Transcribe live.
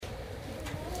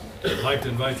I'd like to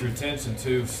invite your attention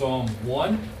to Psalm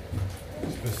 1,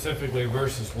 specifically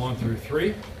verses 1 through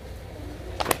 3.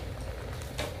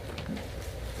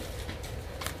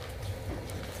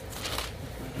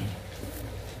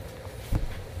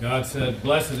 God said,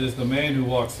 "Blessed is the man who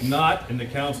walks not in the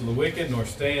counsel of the wicked, nor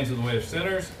stands in the way of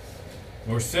sinners,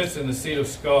 nor sits in the seat of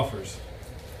scoffers.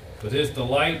 But his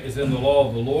delight is in the law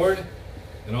of the Lord,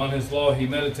 and on his law he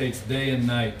meditates day and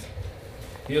night.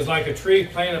 He is like a tree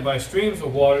planted by streams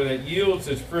of water that yields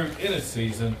its fruit in its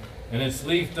season, and its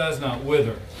leaf does not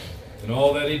wither. In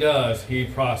all that he does, he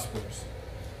prospers."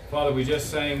 Father, we just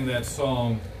sang that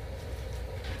song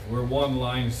where one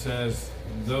line says,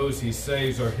 "Those he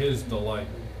saves are his delight."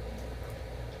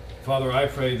 Father, I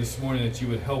pray this morning that you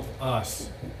would help us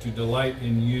to delight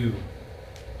in you,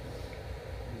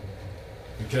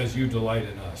 because you delight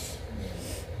in us.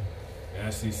 I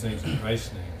ask these things in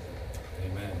Christ's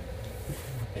name. Amen.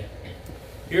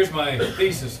 Here's my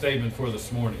thesis statement for this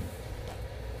morning.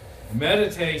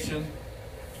 Meditation,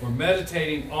 or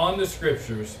meditating on the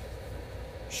Scriptures,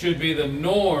 should be the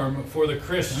norm for the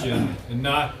Christian and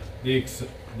not the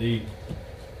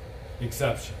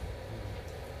exception.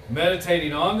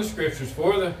 Meditating on the Scriptures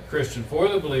for the Christian, for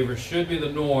the believer, should be the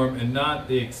norm and not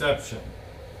the exception.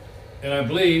 And I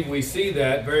believe we see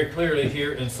that very clearly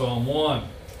here in Psalm 1.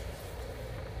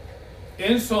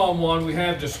 In Psalm 1, we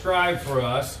have described for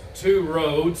us two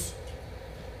roads,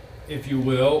 if you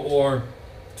will, or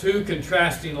two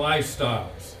contrasting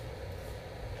lifestyles.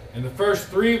 And the first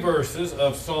three verses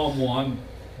of Psalm 1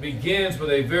 begins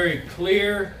with a very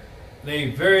clear and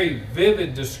a very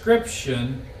vivid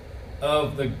description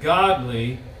of the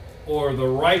godly or the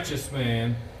righteous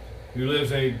man who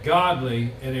lives a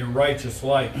godly and a righteous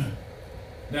life.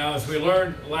 Now, as we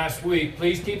learned last week,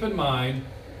 please keep in mind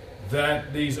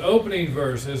that these opening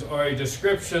verses are a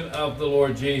description of the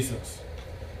Lord Jesus.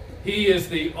 He is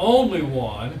the only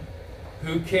one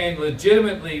who can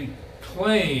legitimately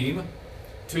claim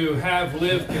to have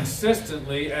lived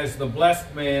consistently as the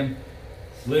blessed man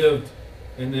lived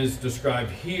and is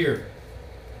described here.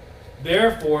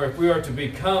 Therefore, if we are to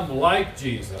become like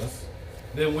Jesus,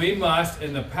 then we must,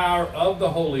 in the power of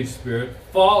the Holy Spirit,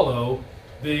 follow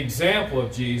the example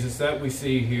of Jesus that we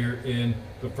see here in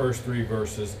the first three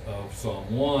verses of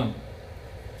Psalm 1.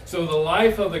 So the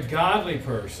life of the godly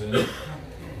person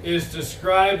is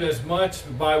described as much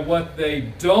by what they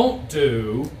don't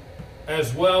do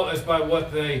as well as by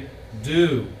what they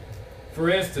do.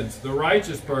 For instance, the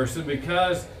righteous person,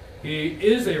 because he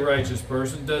is a righteous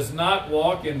person, does not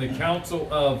walk in the counsel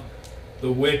of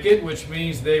the wicked, which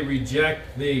means they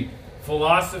reject the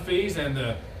philosophies and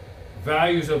the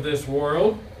values of this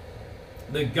world.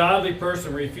 The godly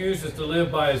person refuses to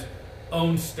live by his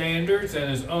own standards and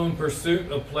his own pursuit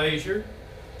of pleasure.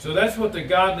 So that's what the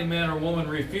godly man or woman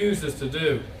refuses to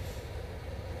do.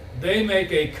 They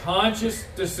make a conscious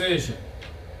decision.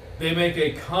 They make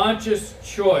a conscious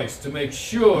choice to make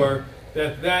sure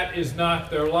that that is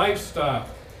not their lifestyle.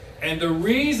 And the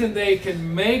reason they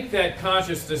can make that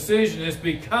conscious decision is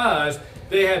because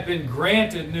they have been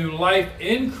granted new life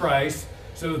in Christ,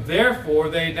 so therefore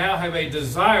they now have a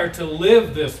desire to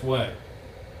live this way.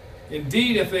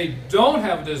 Indeed, if they don't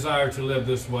have a desire to live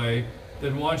this way,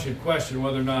 then one should question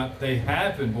whether or not they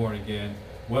have been born again,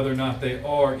 whether or not they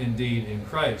are indeed in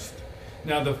Christ.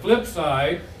 Now, the flip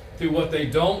side to what they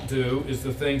don't do is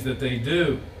the things that they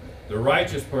do. The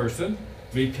righteous person,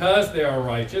 because they are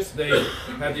righteous, they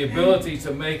have the ability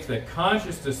to make the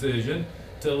conscious decision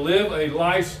to live a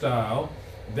lifestyle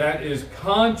that is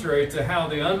contrary to how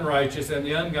the unrighteous and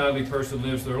the ungodly person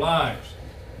lives their lives.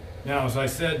 Now, as I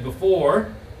said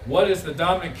before, what is the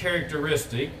dominant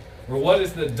characteristic, or what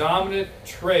is the dominant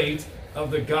trait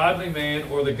of the godly man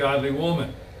or the godly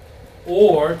woman?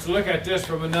 Or, to look at this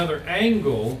from another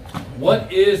angle,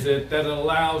 what is it that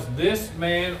allows this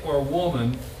man or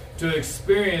woman to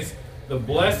experience the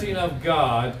blessing of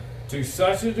God to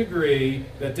such a degree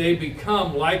that they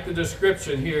become like the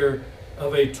description here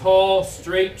of a tall,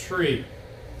 straight tree?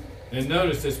 And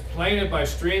notice it's planted by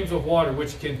streams of water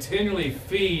which continually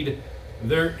feed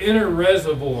their inner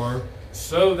reservoir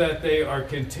so that they are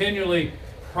continually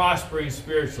prospering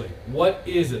spiritually. What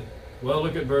is it? Well,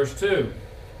 look at verse 2.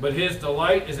 But his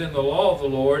delight is in the law of the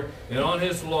Lord, and on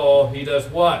his law he does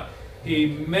what? He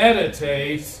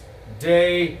meditates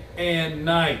day and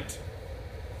night.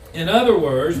 In other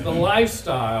words, the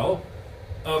lifestyle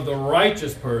of the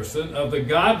righteous person, of the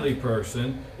godly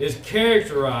person, is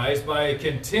characterized by a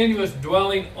continuous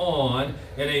dwelling on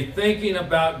and a thinking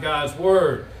about God's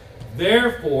Word.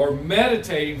 Therefore,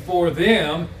 meditating for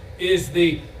them is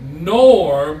the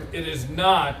norm, it is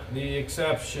not the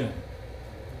exception.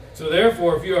 So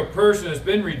therefore, if you're a person that's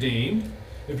been redeemed,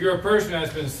 if you're a person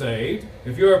that's been saved,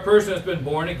 if you're a person that's been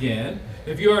born again,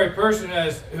 if you are a person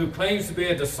who claims to be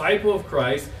a disciple of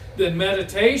Christ, then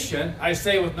meditation, I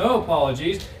say with no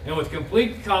apologies and with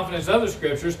complete confidence of the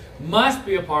Scriptures, must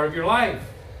be a part of your life.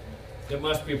 It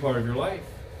must be a part of your life.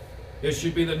 It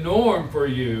should be the norm for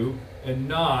you and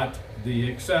not the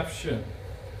exception.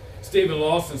 Stephen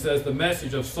Lawson says the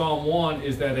message of Psalm 1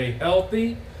 is that a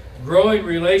healthy, growing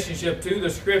relationship to the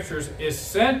Scriptures is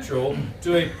central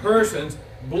to a person's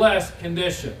blessed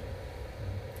condition.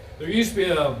 There used to be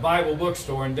a Bible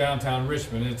bookstore in downtown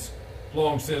Richmond. It's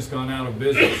long since gone out of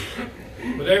business.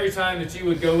 But every time that you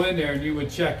would go in there and you would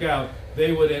check out,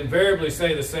 they would invariably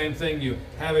say the same thing: you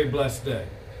have a blessed day.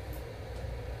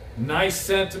 Nice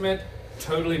sentiment,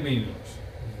 totally meaningless.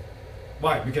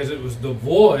 Why? Because it was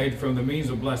devoid from the means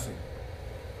of blessing.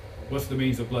 What's the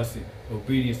means of blessing?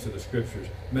 Obedience to the Scriptures,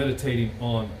 meditating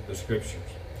on the Scriptures.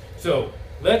 So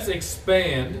let's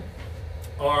expand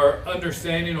our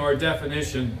understanding or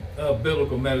definition of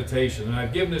biblical meditation. And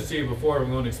I've given this to you before. I'm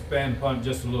going to expand upon it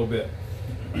just a little bit.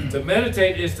 To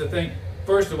meditate is to think,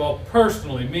 first of all,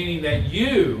 personally, meaning that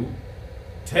you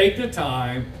take the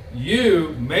time,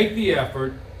 you make the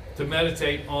effort to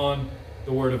meditate on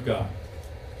the Word of God.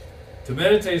 To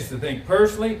meditate is to think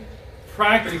personally,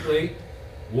 practically.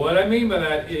 What I mean by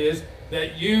that is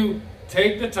that you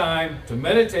take the time to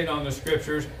meditate on the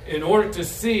Scriptures in order to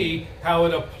see how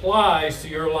it applies to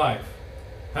your life.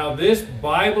 How this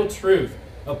Bible truth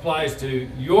applies to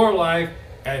your life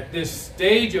at this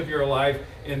stage of your life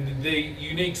in the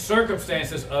unique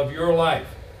circumstances of your life.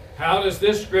 How does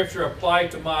this Scripture apply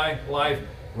to my life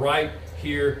right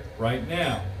here, right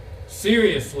now?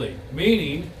 Seriously,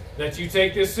 meaning that you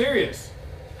take this serious.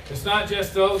 It's not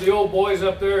just, oh, the old boy's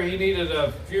up there, he needed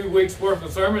a few weeks worth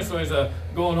of sermon, so he's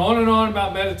going on and on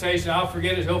about meditation. I'll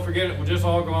forget it, he'll forget it, we'll just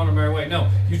all go on our merry way. No,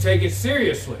 you take it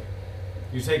seriously.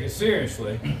 You take it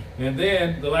seriously. And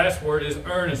then the last word is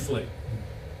earnestly.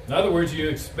 In other words, you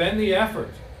expend the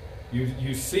effort.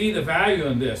 You see the value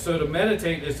in this. So to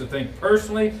meditate is to think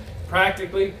personally,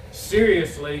 practically,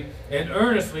 seriously, and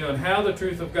earnestly on how the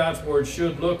truth of God's Word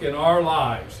should look in our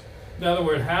lives. In other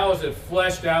words, how is it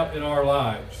fleshed out in our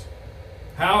lives?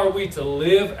 How are we to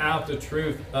live out the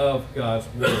truth of God's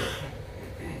Word?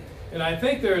 And I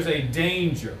think there is a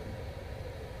danger,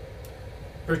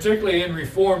 particularly in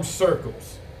Reformed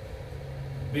circles,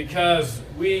 because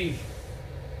we,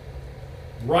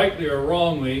 rightly or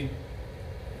wrongly,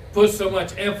 put so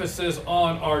much emphasis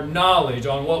on our knowledge,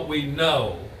 on what we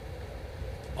know,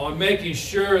 on making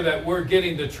sure that we're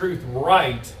getting the truth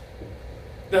right,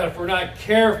 that if we're not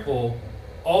careful,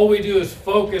 all we do is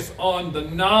focus on the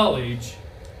knowledge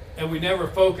and we never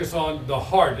focus on the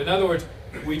heart. In other words,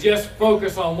 we just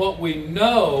focus on what we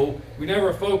know. We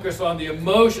never focus on the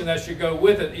emotion that should go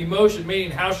with it. Emotion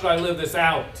meaning, how should I live this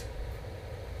out?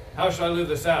 How should I live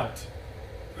this out?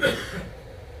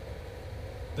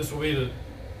 This will be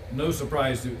no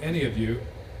surprise to any of you.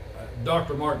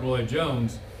 Dr. Martin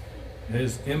Lloyd-Jones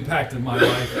has impacted my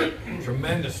life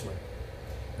tremendously.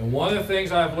 And one of the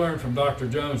things I've learned from Dr.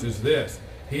 Jones is this.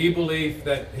 He believed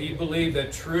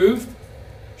that truth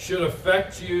should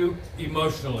affect you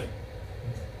emotionally.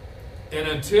 And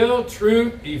until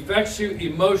truth affects you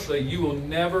emotionally, you will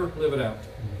never live it out.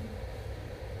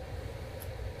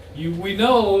 We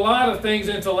know a lot of things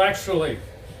intellectually,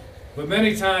 but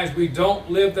many times we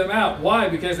don't live them out. Why?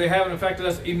 Because they haven't affected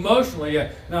us emotionally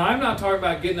yet. Now, I'm not talking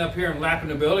about getting up here and lapping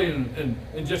the building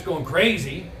and just going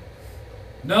crazy.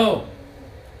 No.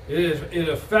 It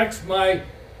affects my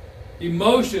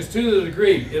emotions to the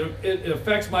degree. It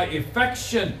affects my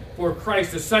affection for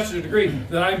Christ to such a degree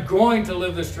that I'm going to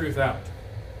live this truth out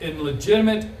in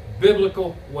legitimate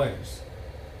biblical ways.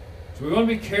 So we want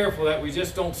to be careful that we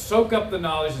just don't soak up the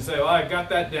knowledge and say, oh, I got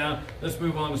that down, let's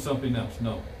move on to something else.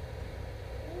 No.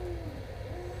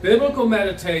 Biblical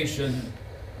meditation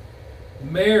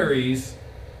marries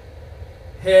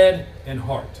head and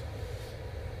heart.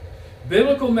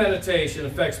 Biblical meditation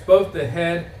affects both the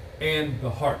head and the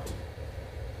heart.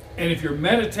 And if your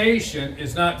meditation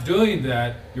is not doing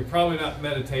that, you're probably not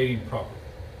meditating properly.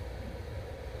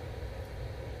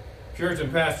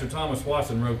 Puritan pastor Thomas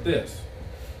Watson wrote this: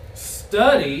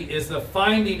 study is the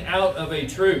finding out of a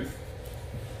truth.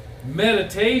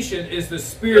 Meditation is the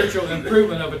spiritual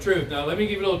improvement of a truth. Now, let me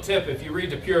give you a little tip if you read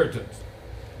the Puritans.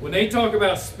 When they talk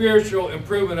about spiritual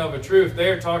improvement of a truth, they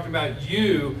are talking about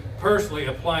you personally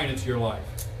applying it to your life.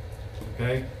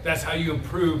 Okay? That's how you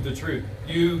improve the truth.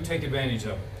 You take advantage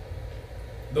of it.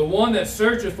 The one that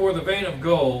searcheth for the vein of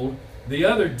gold, the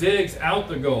other digs out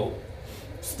the gold.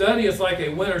 Study is like a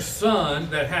winter sun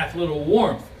that hath little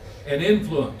warmth, and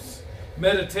influence.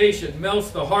 Meditation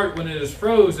melts the heart when it is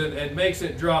frozen and makes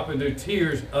it drop into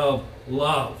tears of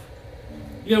love.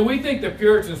 You know, we think the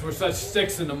Puritans were such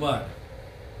sticks in the mud,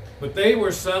 but they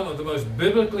were some of the most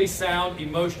biblically sound,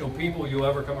 emotional people you'll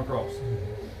ever come across.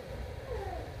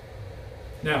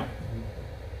 Now,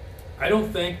 I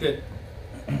don't think that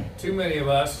too many of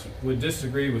us would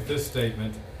disagree with this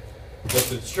statement that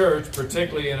the church,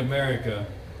 particularly in America,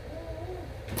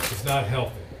 is not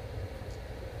healthy.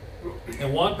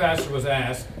 And one pastor was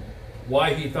asked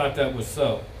why he thought that was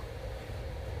so.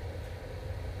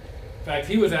 In fact,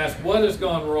 he was asked, what has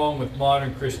gone wrong with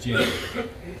modern Christianity?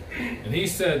 And he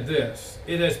said this: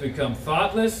 it has become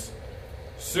thoughtless,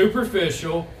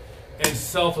 superficial, and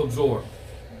self-absorbed.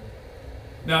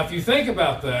 Now, if you think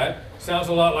about that, sounds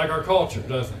a lot like our culture,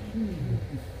 doesn't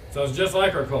it? Sounds just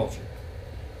like our culture.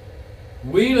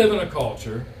 We live in a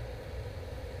culture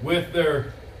with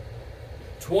their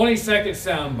 20-second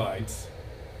sound bites,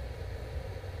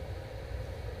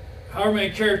 however many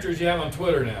characters you have on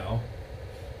Twitter now.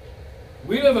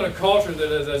 We live in a culture that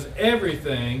does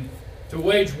everything to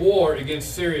wage war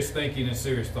against serious thinking and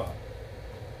serious thought.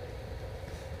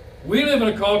 We live in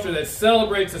a culture that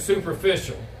celebrates the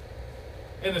superficial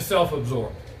and the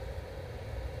self-absorbed.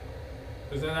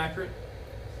 Is that accurate?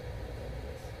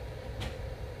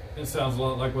 It sounds a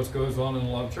lot like what goes on in a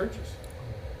lot of churches.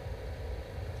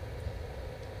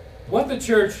 What the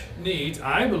church needs,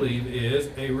 I believe, is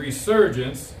a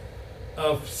resurgence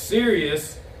of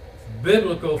serious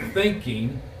biblical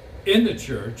thinking in the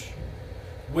church,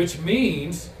 which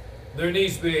means there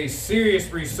needs to be a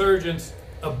serious resurgence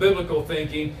of biblical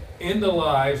thinking in the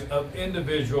lives of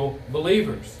individual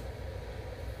believers.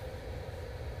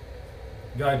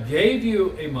 God gave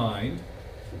you a mind.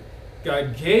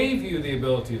 God gave you the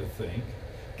ability to think.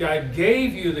 God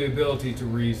gave you the ability to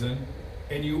reason,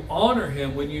 and you honor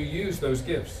Him when you use those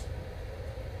gifts.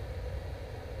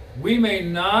 We may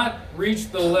not reach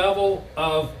the level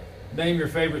of, name your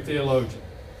favorite theologian.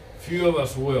 Few of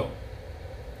us will.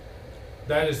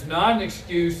 That is not an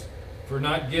excuse for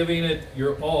not giving it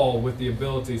your all with the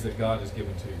abilities that God has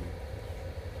given to you.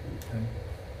 Okay?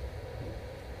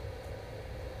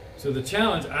 So the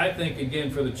challenge, I think,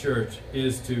 again, for the church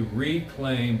is to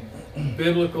reclaim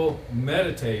biblical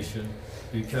meditation,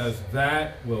 because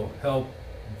that will help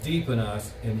deepen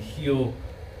us and heal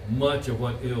much of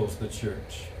what ails the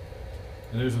church.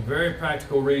 And there's a very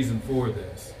practical reason for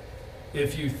this.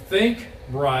 If you think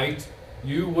right,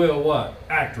 you will what?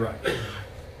 Act right. Okay?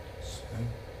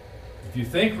 If you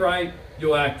think right,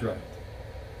 you'll act right.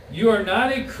 You are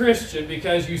not a Christian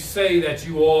because you say that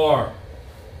you are.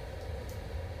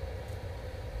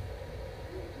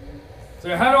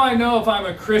 So how do I know if I'm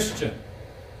a Christian?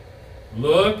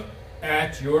 Look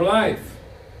at your life.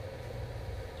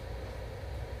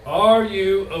 Are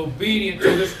you obedient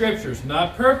to the Scriptures?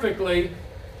 Not perfectly,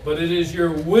 but it is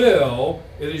your will,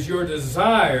 it is your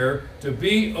desire to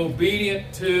be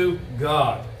obedient to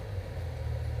God.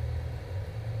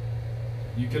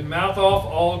 You can mouth off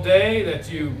all day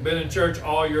that you've been in church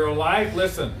all your life.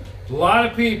 Listen, a lot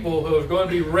of people who are going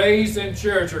to be raised in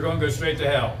church are going to go straight to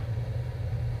hell.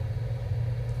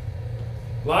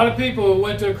 A lot of people who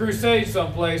went to a crusade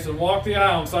someplace and walked the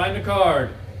aisle and signed a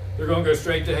card, they're going to go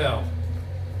straight to hell.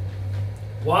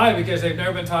 Why? Because they've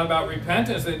never been taught about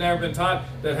repentance. They've never been taught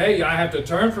that, hey, I have to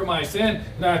turn from my sin,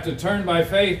 and I have to turn by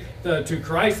faith to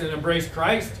Christ and embrace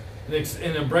Christ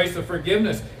and embrace the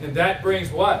forgiveness. And that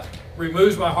brings what?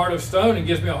 Removes my heart of stone and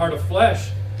gives me a heart of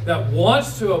flesh that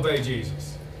wants to obey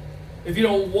Jesus. If you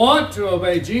don't want to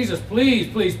obey Jesus,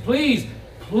 please, please, please,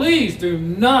 please do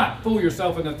not fool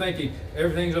yourself into thinking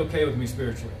everything's okay with me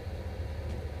spiritually.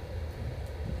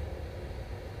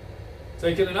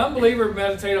 So can an unbeliever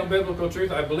meditate on biblical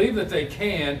truth? I believe that they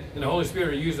can, and the Holy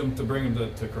Spirit will use them to bring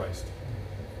them to Christ.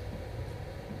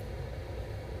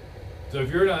 So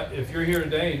if you're here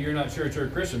today and you're not sure you're a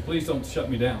Christian, please don't shut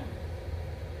me down.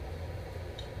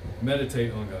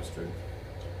 Meditate on God's truth.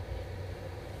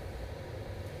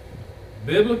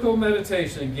 Biblical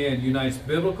meditation, again, unites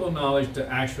biblical knowledge to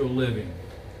actual living.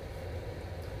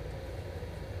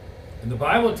 And the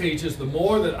Bible teaches the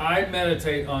more that I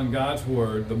meditate on God's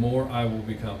Word, the more I will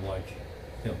become like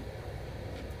Him.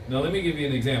 Now let me give you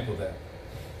an example of that.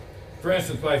 For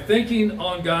instance, by thinking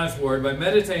on God's Word, by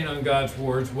meditating on God's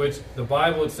words, which the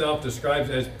Bible itself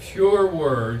describes as pure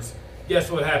words,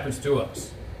 guess what happens to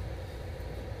us?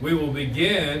 We will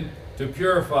begin to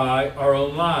purify our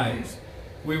own lives.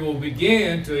 We will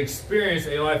begin to experience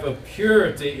a life of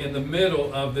purity in the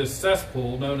middle of this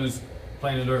cesspool known as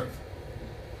planet Earth.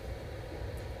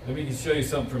 Let me show you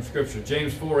something from Scripture.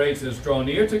 James 4:8 says, draw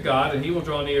near to God, and he will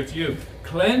draw near to you.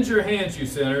 Cleanse your hands, you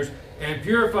sinners, and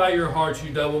purify your hearts,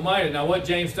 you double-minded. Now, what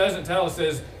James doesn't tell us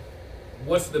is,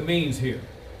 what's the means here?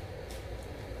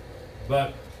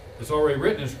 But it's already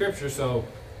written in Scripture, so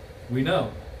we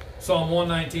know. Psalm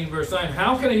 119, verse 9,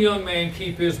 how can a young man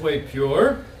keep his way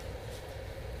pure?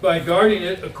 By guarding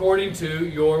it according to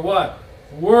your what?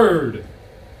 Word.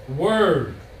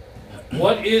 Word.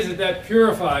 What is it that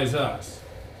purifies us?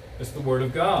 It's the Word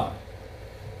of God.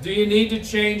 Do you need to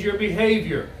change your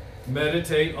behavior?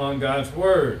 Meditate on God's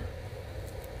Word.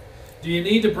 Do you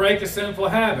need to break a sinful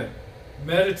habit?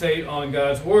 Meditate on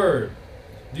God's Word.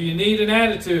 Do you need an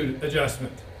attitude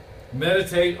adjustment?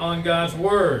 Meditate on God's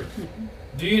Word.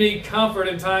 Do you need comfort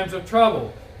in times of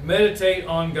trouble? Meditate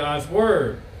on God's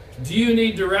Word. Do you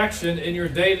need direction in your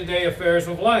day-to-day affairs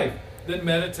of life? Then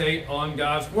meditate on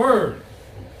God's Word.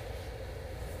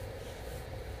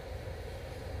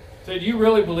 So do you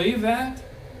really believe that?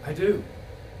 I do.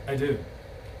 I do.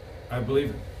 I believe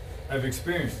it. I've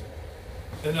experienced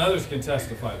it. And others can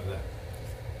testify to that.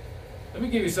 Let me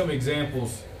give you some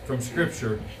examples from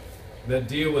Scripture that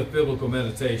deal with biblical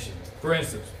meditation. For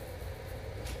instance,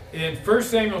 in 1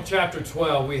 Samuel chapter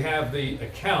 12, we have the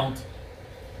account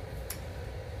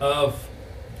of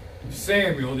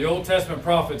Samuel, the Old Testament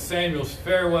prophet Samuel's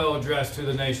farewell address to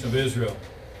the nation of Israel.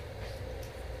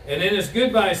 And in his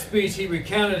goodbye speech, he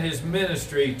recounted his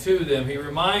ministry to them. He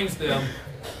reminds them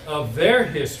of their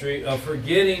history of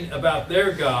forgetting about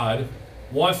their God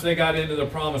once they got into the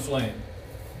promised land.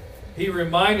 He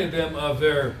reminded them of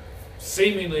their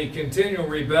seemingly continual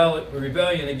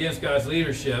rebellion against God's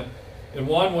leadership. And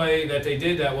one way that they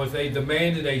did that was they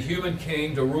demanded a human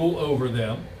king to rule over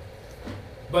them.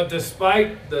 But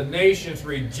despite the nation's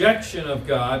rejection of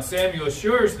God, Samuel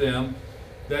assures them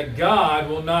that God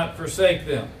will not forsake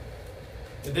them.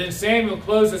 And then Samuel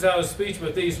closes out his speech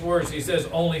with these words. He says,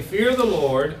 only fear the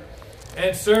Lord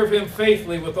and serve him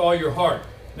faithfully with all your heart.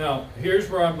 Now, here's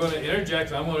where I'm going to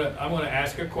interject. I'm going to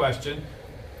ask a question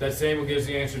that Samuel gives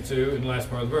the answer to in the last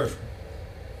part of the verse.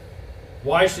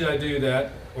 Why should I do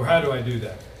that? Or how do I do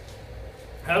that?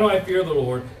 How do I fear the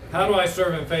Lord? How do I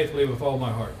serve him faithfully with all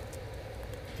my heart?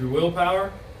 Through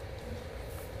willpower?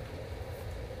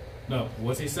 No.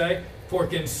 What's he say? For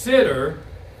consider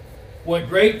what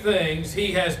great things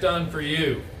he has done for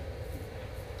you.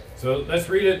 So let's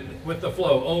read it with the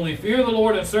flow. Only fear the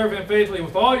Lord and serve him faithfully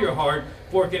with all your heart,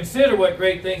 for consider what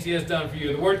great things he has done for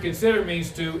you. The word consider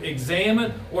means to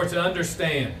examine or to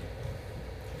understand.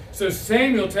 So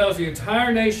Samuel tells the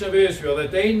entire nation of Israel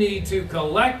that they need to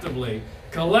collectively,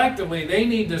 they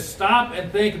need to stop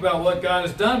and think about what God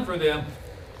has done for them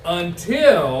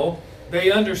until they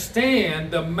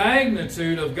understand the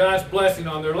magnitude of God's blessing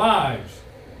on their lives.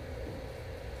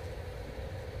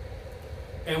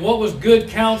 And what was good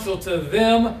counsel to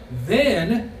them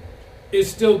then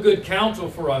is still good counsel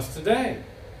for us today.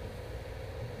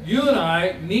 You and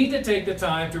I need to take the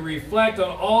time to reflect on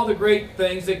all the great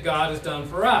things that God has done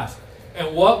for us.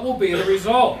 And what will be the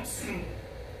results?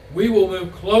 We will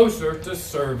move closer to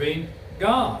serving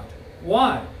God.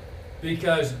 Why?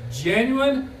 Because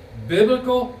genuine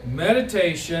biblical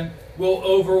meditation will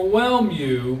overwhelm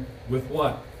you with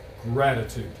what?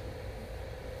 Gratitude.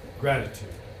 Gratitude.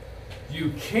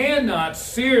 You cannot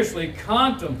seriously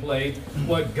contemplate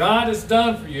what God has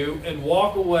done for you and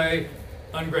walk away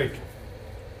ungrateful.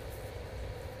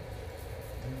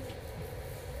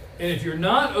 And if you're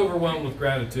not overwhelmed with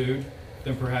gratitude,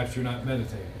 then perhaps you're not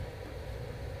meditating.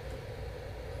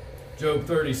 Job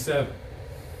 37,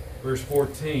 verse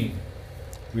 14,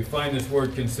 we find this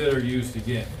word consider used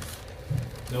again.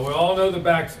 Now we all know the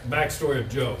backstory of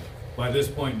Job by this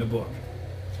point in the book.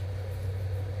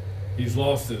 He's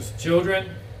lost his children.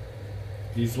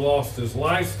 He's lost his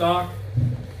livestock.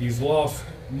 He's lost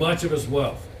much of his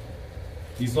wealth.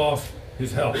 He's lost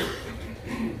his health.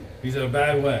 He's in a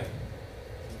bad way.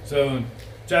 So in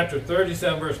chapter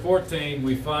 37, verse 14,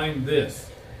 we find this.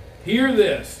 Hear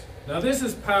this. Now this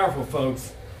is powerful,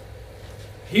 folks.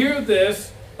 Hear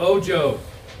this, O Job.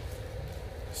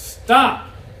 Stop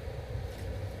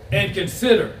and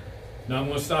consider. Now I'm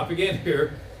going to stop again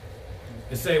here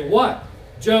and say, what?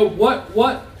 Job,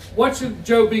 what should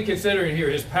Job be considering here?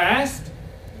 His past?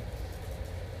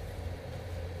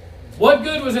 What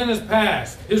good was in his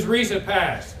past? His recent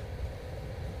past?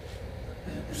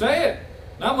 Say it.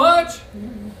 Not much.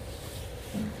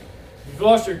 You've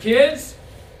lost your kids.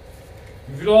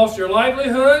 You've lost your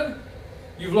livelihood.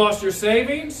 You've lost your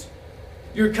savings.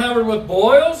 You're covered with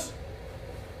boils.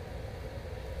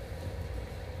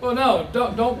 Well, no,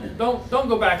 don't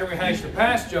go back and rehash the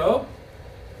past, Job.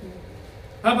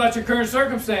 How about your current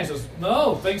circumstances?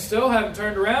 No, things still haven't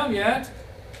turned around yet.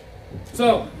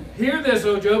 So, hear this,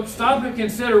 O Job. Stop and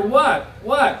consider what?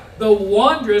 What? The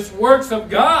wondrous works of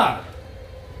God.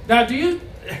 Now,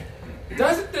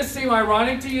 doesn't this seem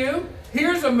ironic to you?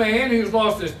 Here's a man who's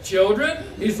lost his children,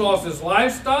 he's lost his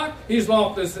livestock, he's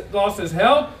lost his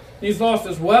health, he's lost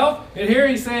his wealth, and here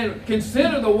he's saying,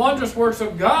 consider the wondrous works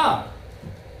of God.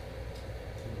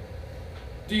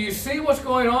 Do you see what's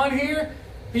going on here?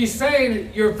 He's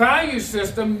saying your value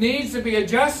system needs to be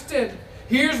adjusted.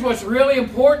 Here's what's really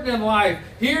important in life.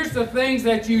 Here's the things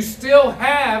that you still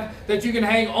have that you can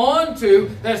hang on to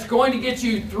that's going to get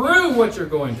you through what you're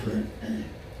going through.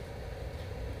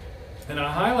 And I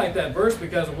highlight that verse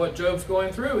because of what Job's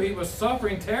going through. He was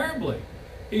suffering terribly.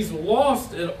 He's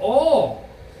lost it all.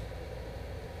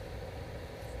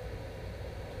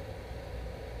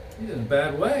 He's in a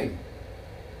bad way.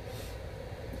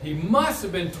 He must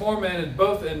have been tormented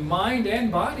both in mind and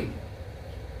body.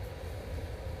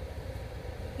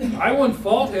 I wouldn't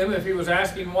fault him if he was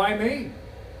asking, why me?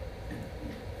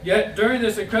 Yet during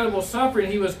this incredible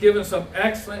suffering, he was given some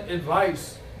excellent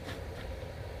advice.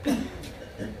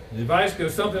 The advice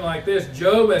goes something like this: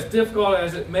 Job, as difficult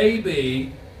as it may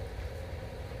be,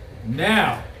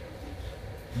 now,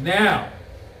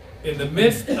 in the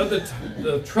midst of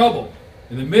the trouble,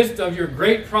 in the midst of your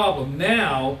great problem,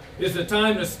 now is the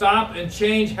time to stop and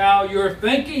change how you're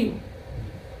thinking.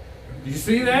 Do you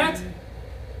see that?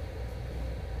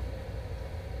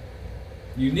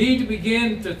 You need to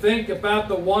begin to think about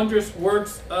the wondrous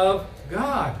works of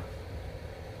God.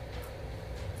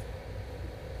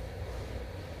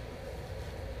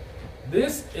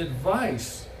 This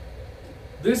advice,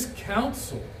 this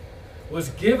counsel, was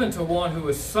given to one who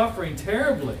was suffering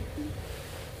terribly.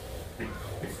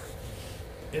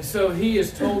 And so he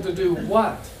is told to do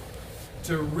what?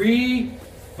 To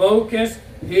refocus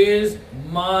his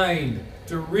mind,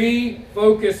 to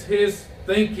refocus his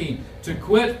thinking, to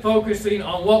quit focusing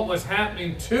on what was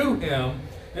happening to him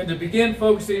and to begin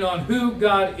focusing on who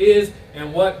God is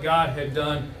and what God had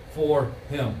done for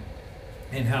him.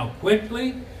 And how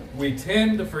quickly we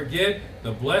tend to forget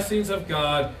the blessings of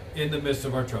God in the midst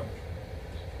of our trouble.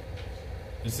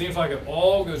 It seems like it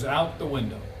all goes out the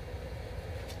window.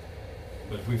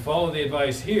 But if we follow the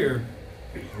advice here,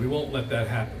 we won't let that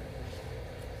happen.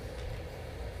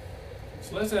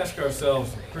 So let's ask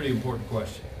ourselves a pretty important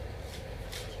question.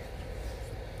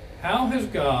 How has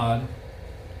God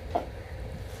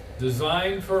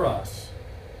designed for us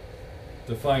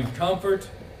to find comfort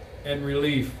and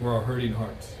relief for our hurting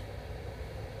hearts?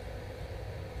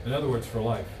 In other words, for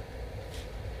life.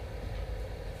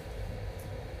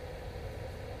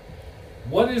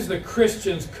 What is the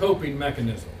Christian's coping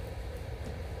mechanism?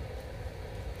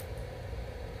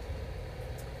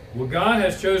 Well, God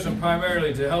has chosen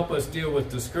primarily to help us deal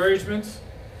with discouragements,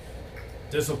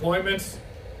 disappointments,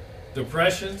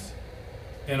 depressions,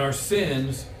 and our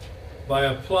sins by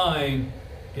applying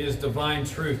His divine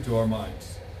truth to our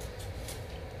minds.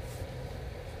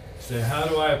 So how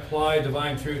do I apply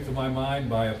divine truth to my mind?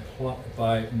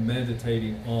 By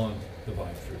meditating on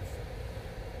divine truth.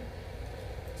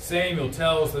 Samuel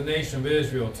tells the nation of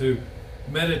Israel to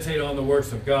meditate on the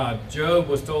works of God. Job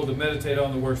was told to meditate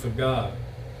on the works of God.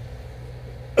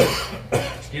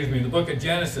 Excuse me. In the book of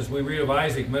Genesis, we read of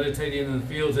Isaac meditating in the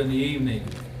fields in the evening.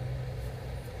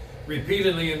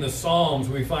 Repeatedly in the Psalms,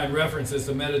 we find references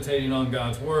to meditating on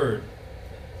God's Word.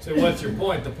 So what's your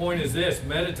point? The point is this: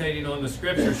 meditating on the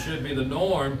Scriptures should be the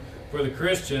norm for the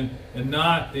Christian and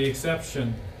not the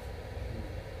exception.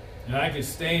 And I could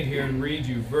stand here and read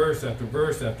you verse after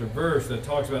verse after verse that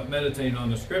talks about meditating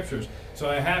on the Scriptures. So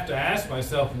I have to ask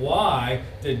myself, why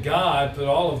did God put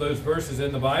all of those verses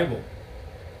in the Bible?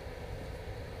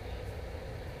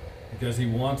 Because He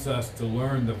wants us to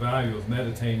learn the value of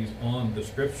meditating on the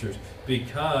Scriptures,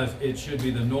 because it should be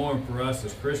the norm for us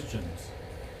as Christians.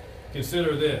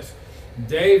 Consider this.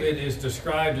 David is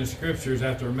described in Scriptures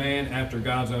after a man after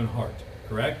God's own heart,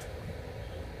 correct?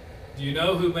 Do you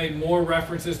know who made more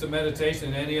references to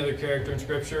meditation than any other character in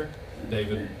Scripture?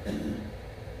 David.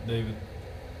 David.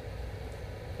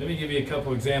 Let me give you a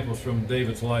couple examples from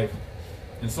David's life.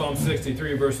 In Psalm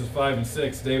 63, verses 5 and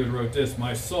 6, David wrote this: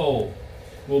 "My soul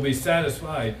will be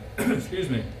satisfied, excuse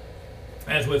me,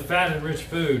 as with fat and rich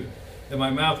food, and my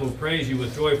mouth will praise you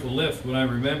with joyful lips when I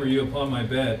remember you upon my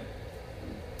bed,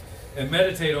 and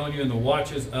meditate on you in the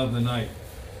watches of the night."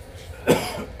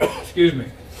 Excuse me.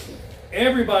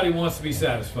 Everybody wants to be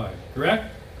satisfied,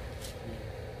 correct?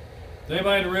 Does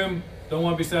anybody in the room don't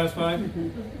want to be satisfied?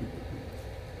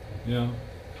 You know,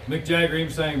 Mick Jagger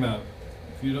even sang about it.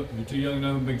 If you're too young to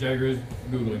know who Mick Jagger is,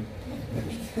 Google him.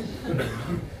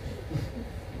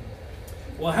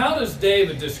 Well, how does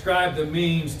David describe the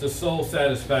means to soul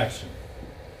satisfaction?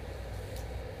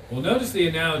 Well, notice the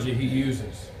analogy he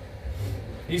uses.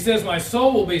 He says, my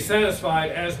soul will be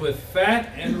satisfied as with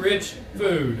fat and rich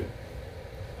food.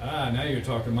 Now you're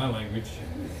talking my language.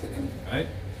 Right?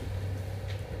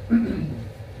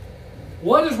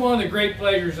 What is one of the great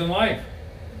pleasures in life?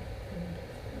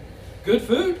 Good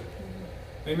food.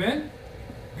 Amen?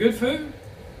 Good food.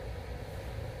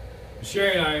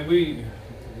 Sherry and I, we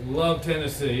love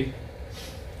Tennessee.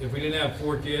 If we didn't have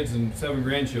 4 kids and 7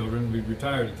 grandchildren, we'd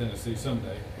retire to Tennessee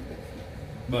someday.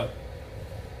 But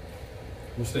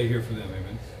we'll stay here for them,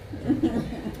 amen.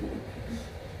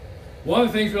 One of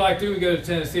the things we like to do, we go to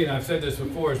Tennessee, and I've said this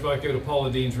before, is we like to go to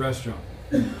Paula Dean's restaurant.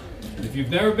 If you've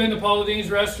never been to Paula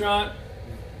Dean's restaurant,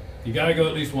 you got to go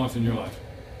at least once in your life.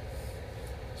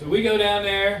 So we go down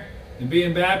there, and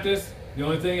being Baptist, the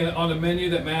only thing on the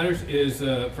menu that matters is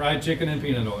fried chicken and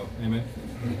peanut oil. Amen.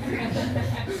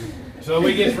 So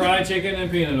we get fried chicken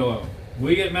and peanut oil.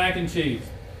 We get mac and cheese.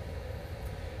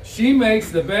 She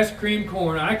makes the best cream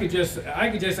corn. I could just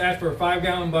ask for a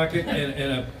 5-gallon bucket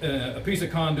and a piece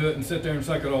of conduit and sit there and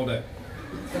suck it all day.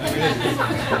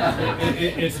 I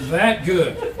mean, it's that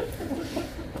good.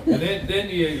 And then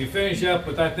you finish up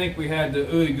with, I think we had the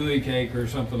ooey gooey cake or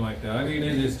something like that. I mean,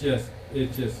 it's just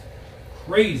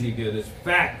crazy good. It's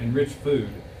fat and rich food.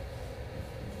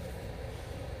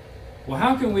 Well,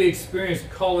 how can we experience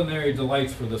culinary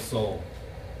delights for the soul?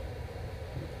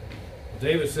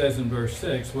 David says in verse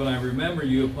 6, when I remember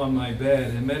you upon my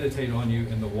bed and meditate on you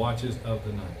in the watches of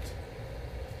the night.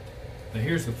 Now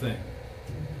here's the thing.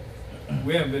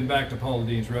 We haven't been back to Paula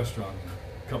Dean's restaurant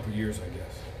in a couple of years, I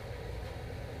guess.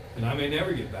 And I may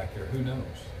never get back there, who knows?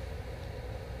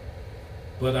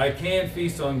 But I can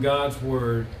feast on God's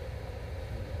Word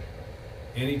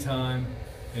anytime,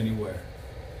 anywhere.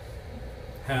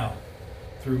 How?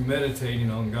 Through meditating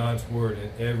on God's Word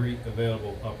at every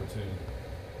available opportunity.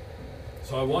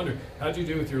 So I wonder, how'd you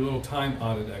do with your little time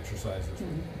audit exercises?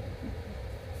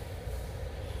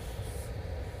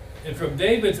 And from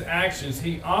David's actions,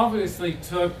 he obviously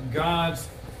took God's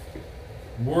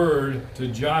word to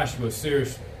Joshua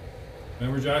seriously.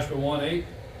 Remember Joshua 1:8?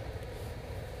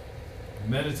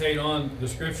 Meditate on the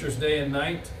scriptures day and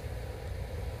night.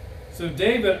 So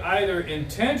David either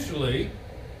intentionally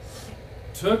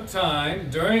took time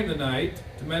during the night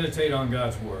to meditate on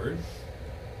God's word,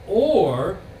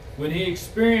 or when he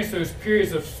experienced those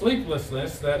periods of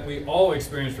sleeplessness that we all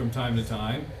experience from time to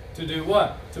time, to do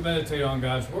what? To meditate on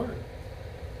God's Word.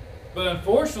 But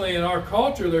unfortunately, in our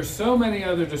culture, there's so many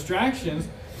other distractions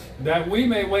that we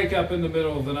may wake up in the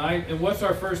middle of the night, and what's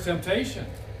our first temptation?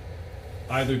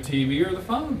 Either TV or the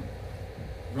phone,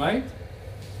 right?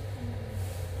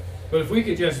 But if we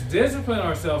could just discipline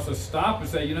ourselves to stop and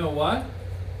say, you know what?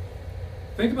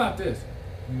 Think about this.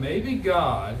 Maybe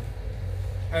God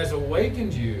has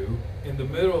awakened you in the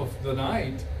middle of the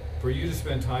night for you to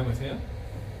spend time with Him.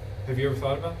 Have you ever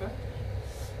thought about that?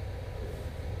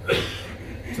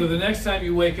 So the next time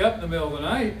you wake up in the middle of the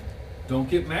night, don't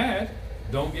get mad,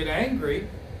 don't get angry.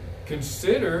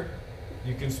 Consider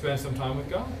you can spend some time with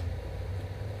God.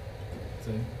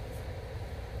 See?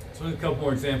 So a couple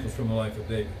more examples from the life of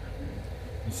David.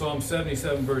 In Psalm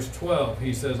 77, verse 12,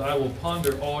 he says, I will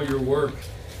ponder all your work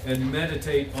and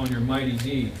meditate on your mighty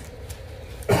deeds.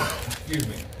 Excuse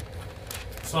me.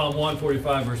 Psalm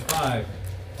 145, verse 5.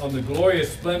 On the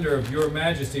glorious splendor of your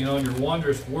majesty and on your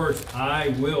wondrous works, I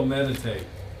will meditate.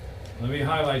 Let me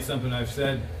highlight something I've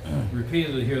said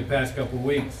repeatedly here the past couple of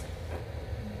weeks.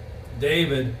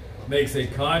 David makes a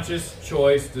conscious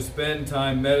choice to spend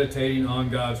time meditating on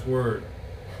God's Word.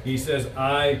 He says,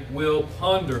 I will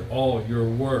ponder all your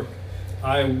work.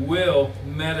 I will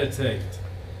meditate.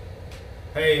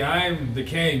 Hey, I'm the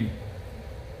king.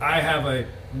 I have a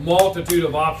multitude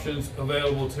of options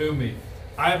available to me.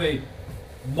 I have a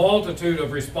multitude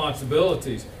of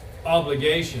responsibilities,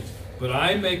 obligations, but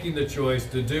I'm making the choice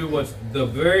to do what's the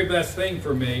very best thing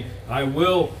for me. I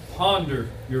will ponder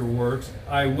your works.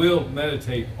 I will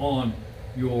meditate on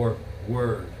your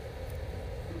word.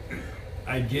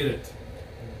 I get it.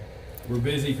 We're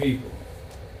busy people.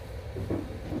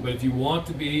 But if you want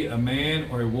to be a man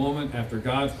or a woman after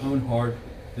God's own heart,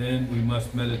 then we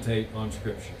must meditate on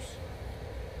scriptures.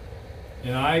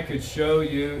 And I could show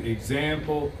you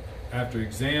example after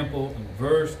example and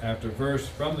verse after verse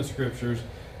from the scriptures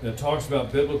that talks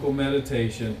about biblical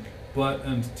meditation, but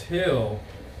until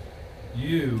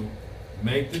you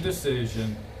make the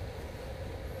decision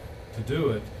to do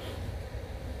it,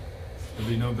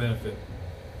 there'll be no benefit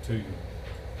to you.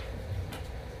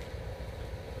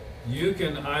 You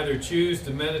can either choose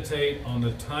to meditate on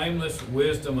the timeless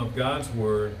wisdom of God's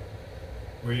Word,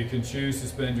 or you can choose to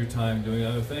spend your time doing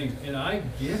other things. And I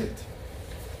get it.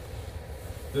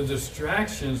 The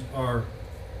distractions are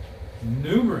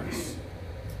numerous.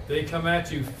 They come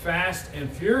at you fast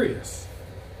and furious.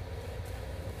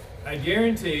 I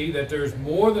guarantee that there's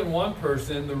more than one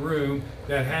person in the room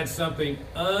that had something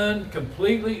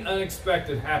completely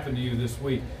unexpected happen to you this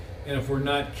week. And if we're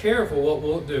not careful, what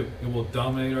will it do? It will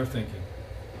dominate our thinking.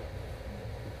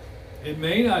 It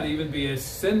may not even be a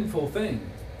sinful thing.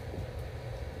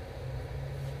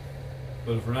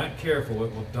 But if we're not careful,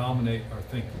 it will dominate our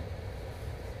thinking.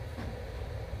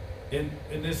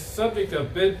 In this subject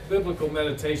of biblical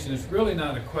meditation, it's really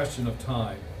not a question of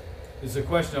time. It's a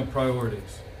question of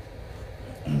priorities.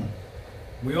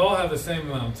 We all have the same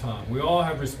amount of time. We all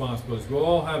have responsibilities. We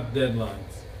all have deadlines.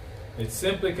 It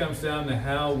simply comes down to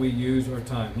how we use our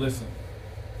time. Listen.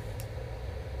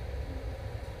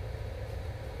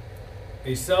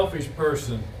 A selfish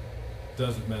person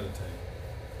doesn't meditate.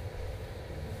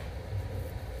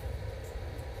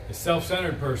 A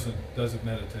self-centered person doesn't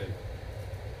meditate.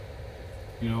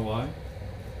 You know why?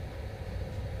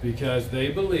 Because they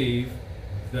believe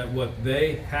that what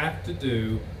they have to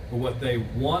do or what they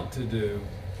want to do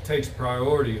takes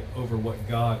priority over what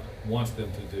God wants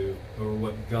them to do or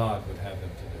what God would have them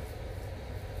to do.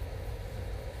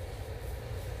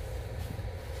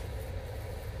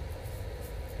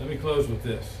 Let me close with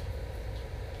this.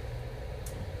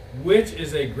 Which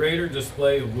is a greater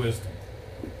display of wisdom?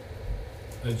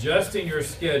 Adjusting your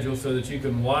schedule so that you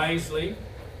can wisely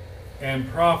and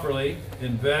properly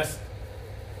invest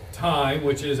time,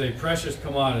 which is a precious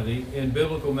commodity, in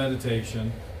biblical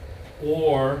meditation,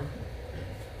 or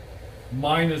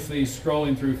mindlessly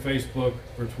scrolling through Facebook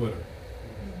or Twitter.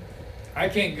 I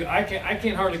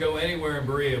can't hardly go anywhere in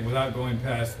Berea without going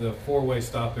past the four-way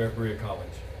stop there at Berea College.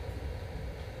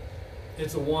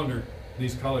 It's a wonder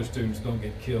these college students don't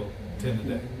get killed 10 a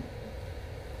day.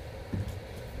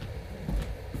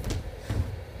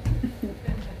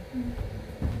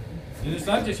 And it's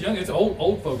not just young, it's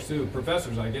old folks too,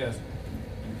 professors, I guess.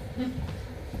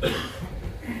 I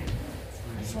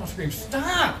just want to scream,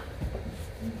 stop!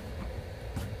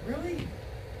 Really?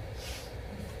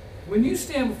 When you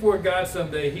stand before God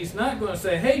someday, He's not going to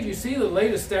say, hey, do you see the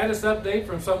latest status update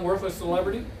from some worthless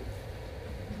celebrity?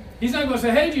 He's not going to say,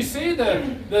 hey, did you see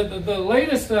the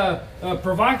latest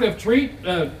provocative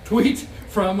tweet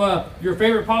from your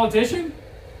favorite politician?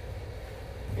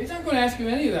 He's not going to ask you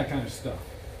any of that kind of stuff.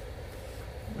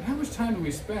 But how much time do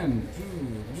we spend?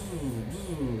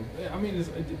 I mean,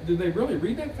 did they really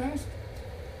read that fast?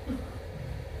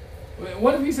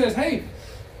 What if he says, hey,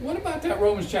 what about that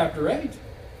Romans chapter 8?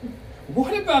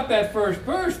 What about that first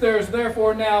verse? There's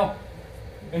therefore now,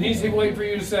 and he's waiting for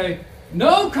you to say,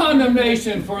 no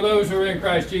condemnation for those who are in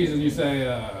Christ Jesus. And you say,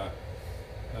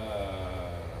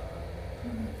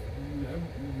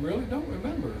 really don't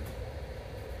remember.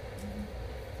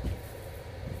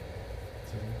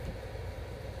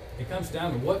 It comes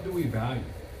down to what do we value?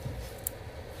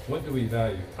 What do we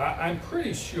value? I'm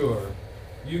pretty sure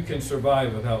you can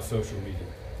survive without social media.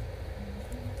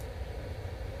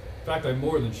 In fact, I'm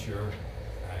more than sure.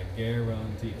 I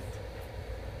guarantee it.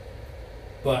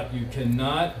 But you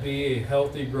cannot be a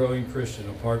healthy, growing Christian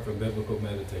apart from biblical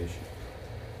meditation.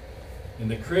 And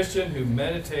the Christian who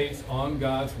meditates on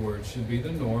God's Word should be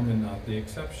the norm and not the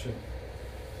exception.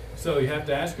 So you have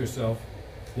to ask yourself,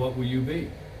 what will you be?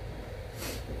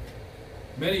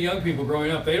 Many young people growing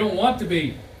up, they don't want to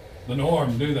be the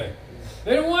norm, do they?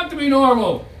 They don't want to be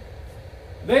normal.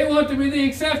 They want to be the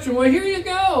exception. Well, here you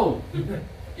go.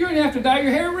 You don't have to dye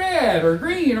your hair red or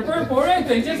green or purple or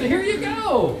anything. Just here you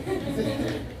go.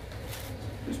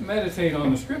 Just meditate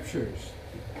on the Scriptures.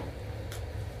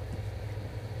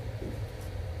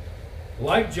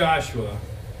 Like Joshua,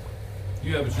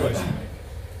 you have a choice to make.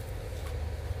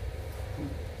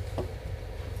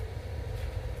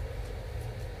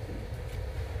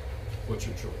 What's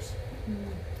your choice?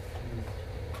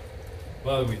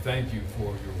 Father, we thank you for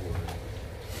your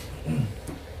word.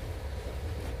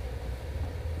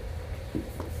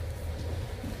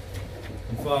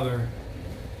 And Father,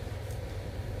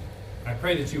 I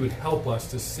pray that you would help us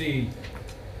to see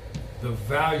the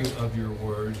value of your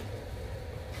word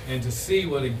and to see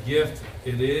what a gift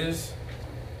it is.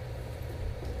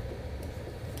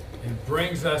 It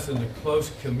brings us into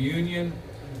close communion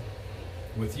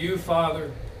with you,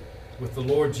 Father, with the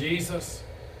Lord Jesus.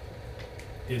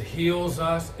 It heals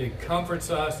us, it comforts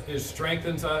us, it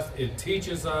strengthens us, it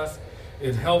teaches us,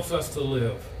 it helps us to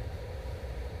live.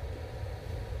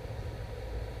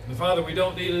 And Father, we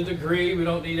don't need a degree, we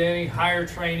don't need any higher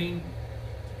training.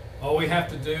 All we have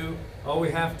to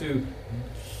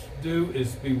do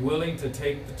is be willing to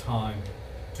take the time,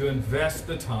 to invest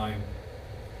the time.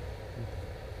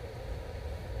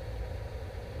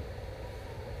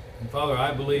 And Father,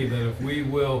 I believe that if we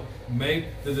will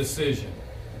make the decision,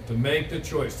 to make the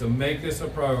choice, to make this a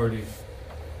priority,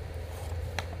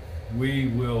 we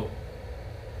will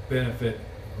benefit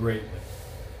greatly.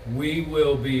 We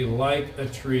will be like a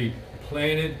tree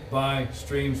planted by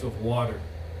streams of water,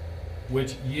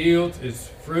 which yields its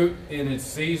fruit in its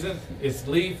season. Its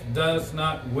leaf does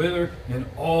not wither, and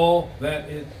all that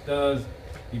it does,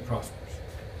 he prospers.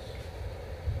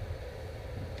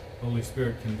 Holy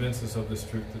Spirit, convince us of this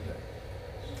truth today.